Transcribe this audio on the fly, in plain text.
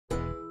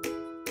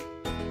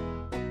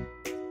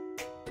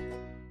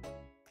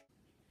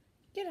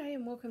G'day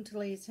and welcome to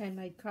Leah's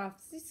Handmade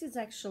Crafts. This is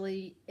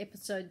actually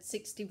episode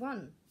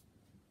 61.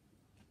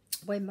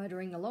 We're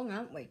motoring along,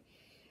 aren't we?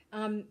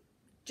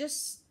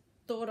 Just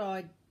thought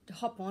I'd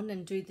hop on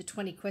and do the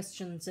 20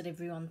 questions that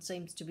everyone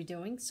seems to be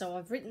doing. So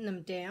I've written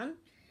them down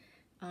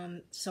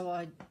so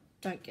I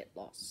don't get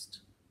lost.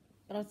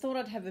 But I thought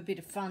I'd have a bit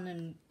of fun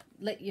and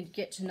let you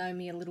get to know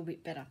me a little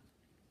bit better.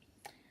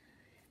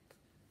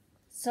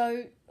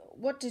 So,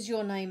 what does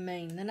your name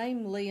mean? The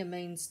name Leah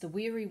means the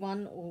weary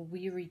one or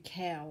weary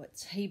cow.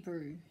 It's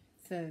Hebrew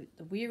for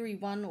the weary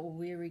one or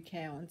weary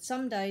cow. And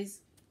some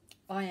days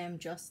I am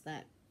just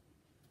that.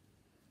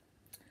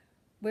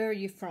 Where are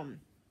you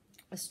from?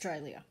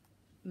 Australia.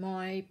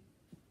 My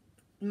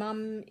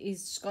mum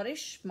is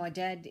Scottish. My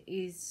dad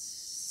is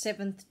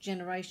 7th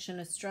generation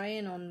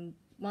Australian on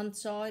one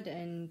side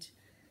and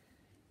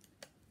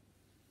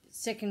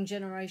 2nd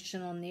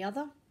generation on the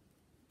other.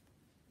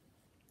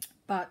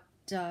 But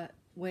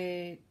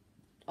where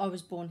I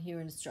was born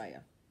here in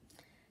Australia.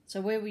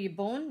 So where were you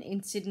born?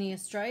 In Sydney,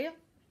 Australia.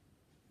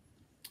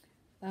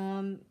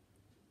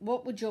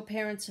 What would your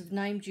parents have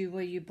named you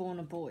were you born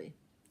a boy?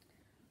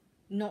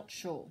 Not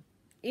sure.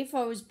 If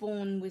I was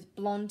born with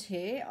blonde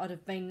hair, I'd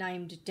have been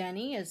named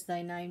Danny, as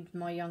they named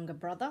my younger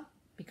brother,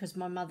 because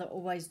my mother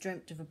always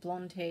dreamt of a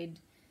blonde-haired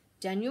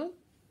Daniel.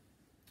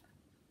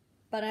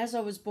 But as I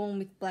was born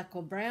with black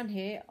or brown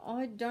hair,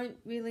 I don't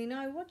really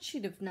know what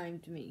she'd have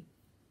named me.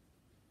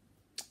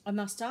 I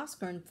must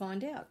ask her and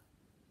find out.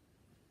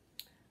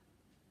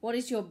 What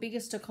is your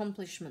biggest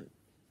accomplishment?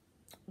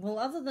 Well,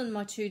 other than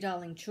my 2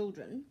 darling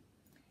children,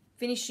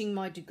 finishing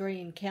my degree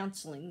in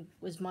counselling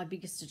was my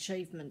biggest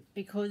achievement,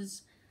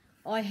 because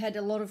I had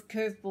a lot of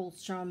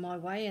curveballs thrown my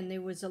way and there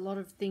was a lot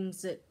of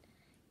things that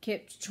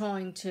kept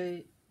trying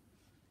to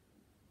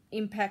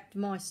impact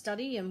my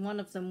study, and one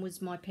of them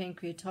was my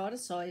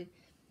pancreatitis. I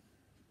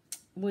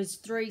was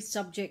 3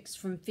 subjects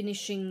from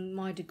finishing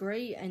my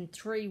degree and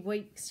 3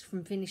 weeks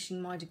from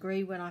finishing my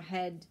degree when I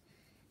had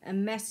a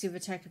massive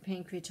attack of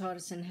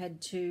pancreatitis and had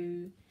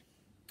to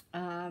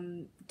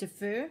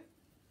defer.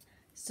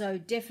 So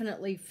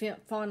definitely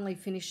finally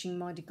finishing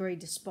my degree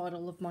despite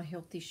all of my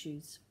health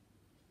issues.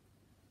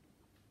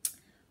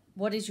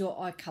 What is your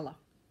eye colour?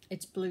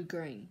 It's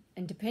blue-green.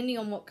 And depending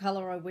on what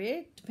colour I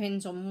wear,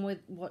 depends on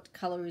what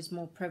colour is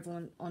more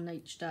prevalent on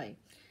each day.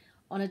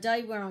 On a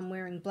day where I'm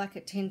wearing black,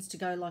 it tends to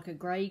go like a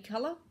grey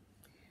colour,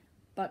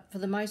 but for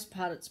the most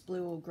part it's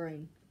blue or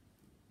green.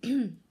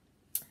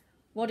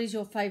 What is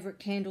your favourite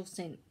candle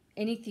scent?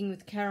 Anything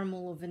with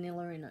caramel or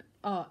vanilla in it.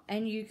 Oh,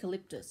 and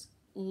eucalyptus.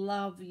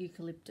 Love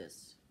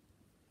eucalyptus.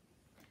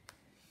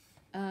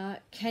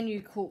 Can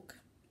you cook?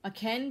 I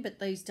can, but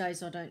these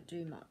days I don't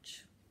do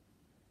much.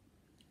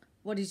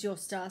 What is your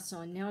star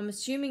sign? Now I'm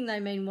assuming they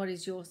mean what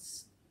is your...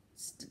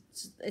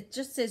 it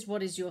just says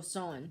what is your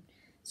sign.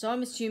 So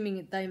I'm assuming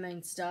that they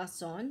mean star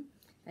sign,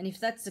 and if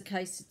that's the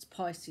case, it's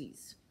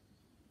Pisces.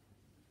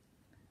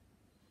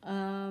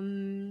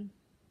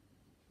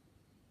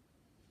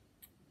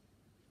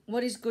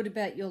 What is good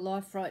about your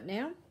life right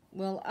now?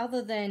 Well,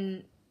 other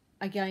than,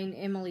 again,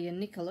 Emily and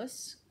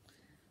Nicholas,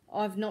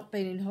 I've not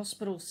been in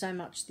hospital so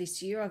much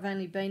this year. I've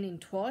only been in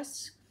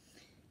twice.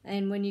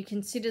 And when you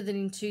consider that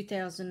in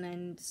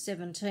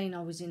 2017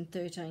 I was in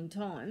 13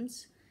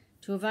 times,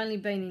 to have only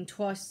been in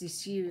twice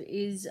this year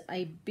is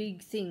a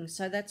big thing.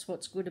 So that's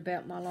what's good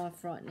about my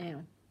life right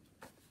now.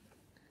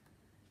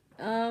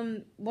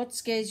 What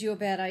scares you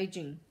about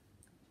aging?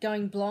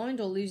 Going blind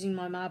or losing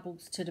my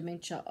marbles to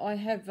dementia? I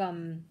have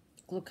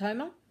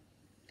glaucoma,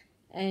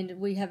 and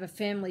we have a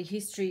family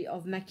history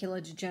of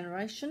macular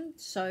degeneration.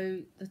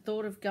 So the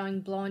thought of going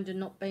blind and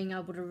not being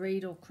able to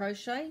read or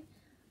crochet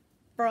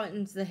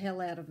frightens the hell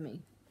out of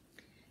me.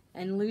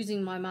 And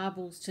losing my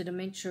marbles to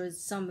dementia, as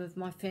some of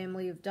my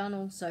family have done,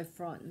 also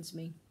frightens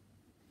me.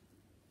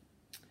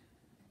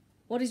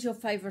 What is your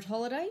favourite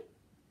holiday?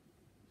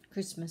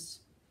 Christmas.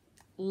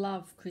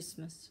 Love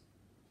Christmas.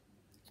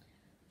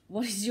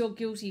 What is your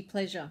guilty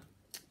pleasure?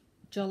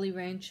 Jolly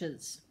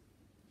Ranchers.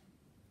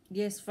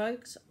 Yes,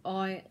 folks,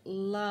 I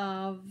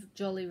love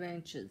Jolly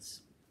Ranchers.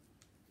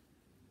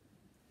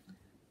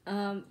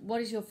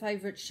 What is your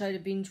favourite show to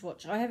binge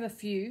watch? I have a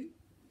few.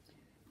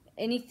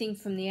 Anything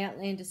from the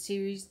Outlander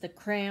series, The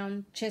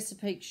Crown,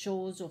 Chesapeake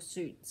Shores or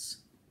Suits.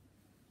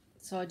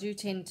 So I do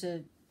tend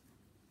to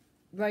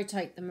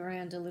rotate them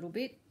around a little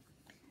bit,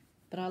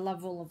 but I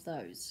love all of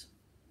those.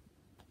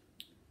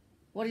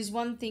 What is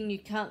one thing you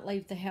can't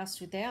leave the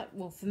house without?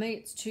 Well, for me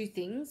it's 2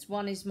 things.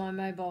 One is my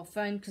mobile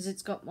phone, because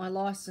it's got my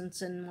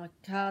license and my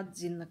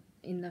cards in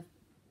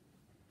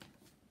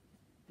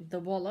the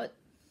wallet.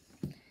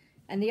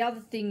 And the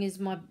other thing is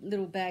my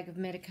little bag of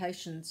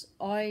medications.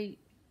 I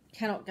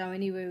cannot go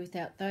anywhere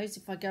without those.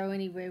 If I go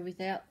anywhere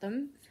without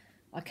them,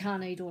 I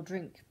can't eat or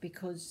drink,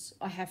 because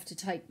I have to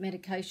take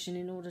medication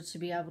in order to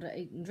be able to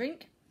eat and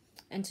drink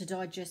and to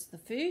digest the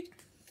food.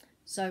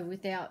 So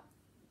without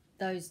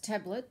those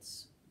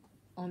tablets,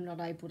 I'm not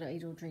able to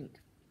eat or drink.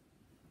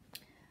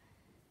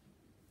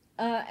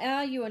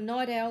 Are you a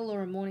night owl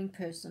or a morning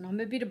person? I'm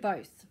a bit of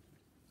both.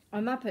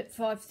 I'm up at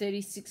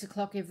 5:30, 6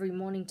 o'clock every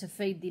morning to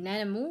feed the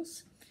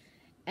animals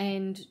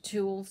and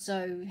to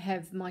also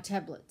have my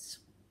tablets.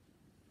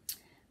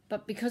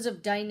 But because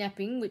of day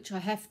napping, which I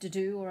have to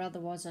do or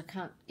otherwise I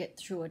can't get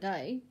through a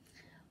day,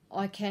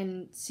 I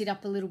can sit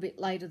up a little bit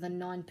later than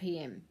 9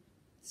 p.m.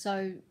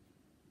 So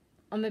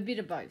I'm a bit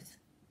of both.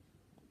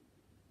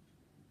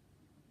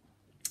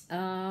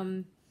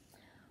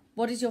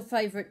 What is your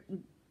favourite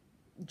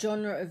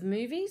genre of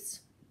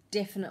movies?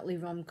 Definitely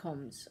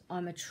rom-coms.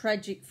 I'm a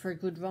tragic for a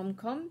good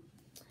rom-com.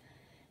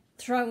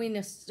 Throw in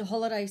a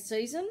holiday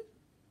season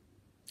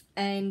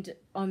and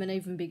I'm an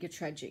even bigger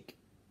tragic,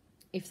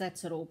 if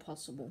that's at all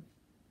possible.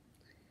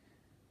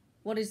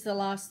 What is the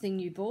last thing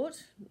you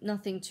bought?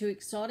 Nothing too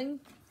exciting.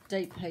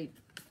 Deep heat.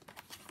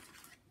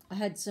 I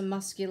had some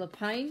muscular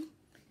pain,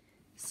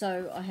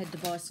 so I had to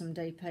buy some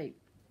deep heat.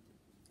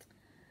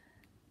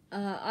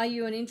 Are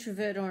you an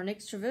introvert or an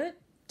extrovert?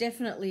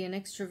 Definitely an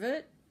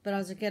extrovert, but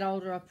as I get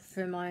older I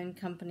prefer my own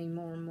company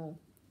more and more.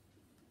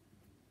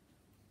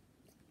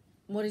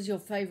 What is your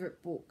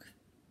favourite book?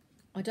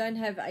 I don't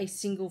have a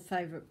single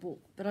favourite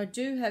book, but I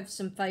do have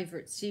some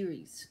favourite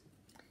series.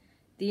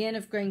 The Anne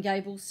of Green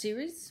Gables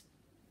series,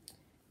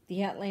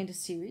 the Outlander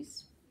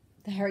series,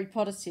 the Harry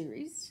Potter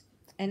series,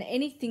 and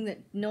anything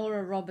that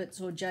Nora Roberts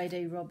or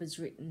J.D. Roberts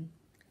written.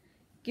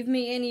 Give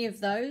me any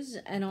of those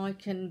and I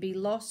can be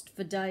lost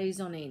for days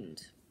on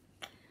end.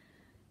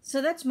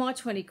 So that's my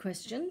 20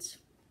 questions.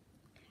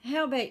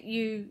 How about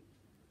you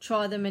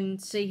try them and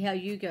see how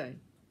you go?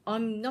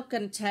 I'm not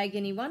going to tag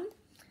anyone.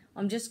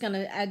 I'm just going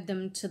to add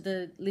them to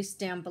the list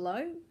down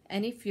below.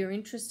 And if you're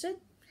interested,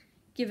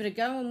 give it a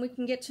go and we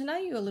can get to know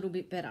you a little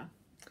bit better.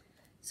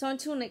 So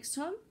until next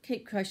time,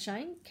 keep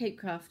crocheting, keep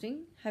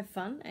crafting, have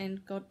fun,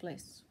 and God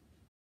bless.